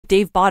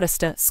Dave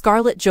Bautista,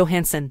 Scarlett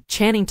Johansson,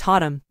 Channing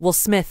Tatum, Will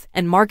Smith,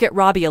 and Margot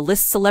Robbie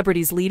list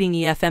celebrities leading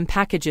EFM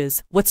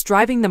packages. What's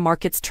driving the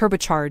market's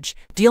turbocharge?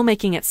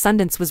 Deal-making at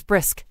Sundance was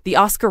brisk. The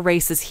Oscar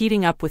race is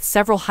heating up with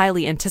several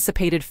highly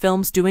anticipated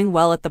films doing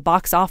well at the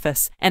box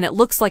office, and it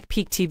looks like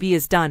peak TV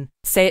is done.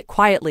 Say it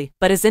quietly,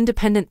 but is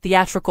independent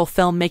theatrical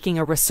film making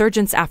a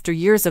resurgence after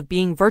years of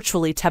being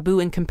virtually taboo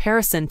in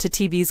comparison to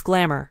TV's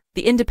glamour?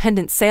 The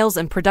independent sales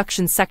and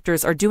production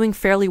sectors are doing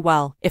fairly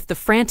well, if the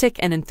frantic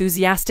and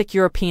enthusiastic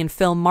European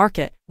film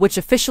market, which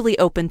officially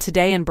opened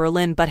today in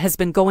Berlin but has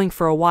been going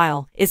for a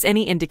while, is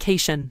any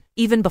indication.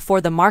 Even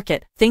before the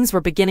market, things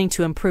were beginning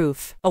to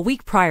improve. A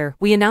week prior,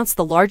 we announced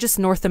the largest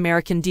North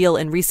American deal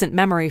in recent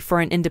memory for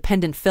an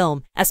independent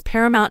film, as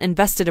Paramount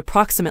invested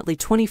approximately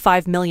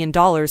 $25 million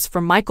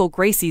from Michael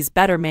Gracey's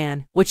Better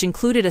Man, which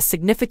included a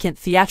significant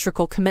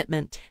theatrical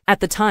commitment. At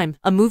the time,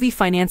 a movie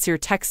financier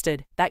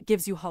texted, "That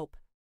gives you hope."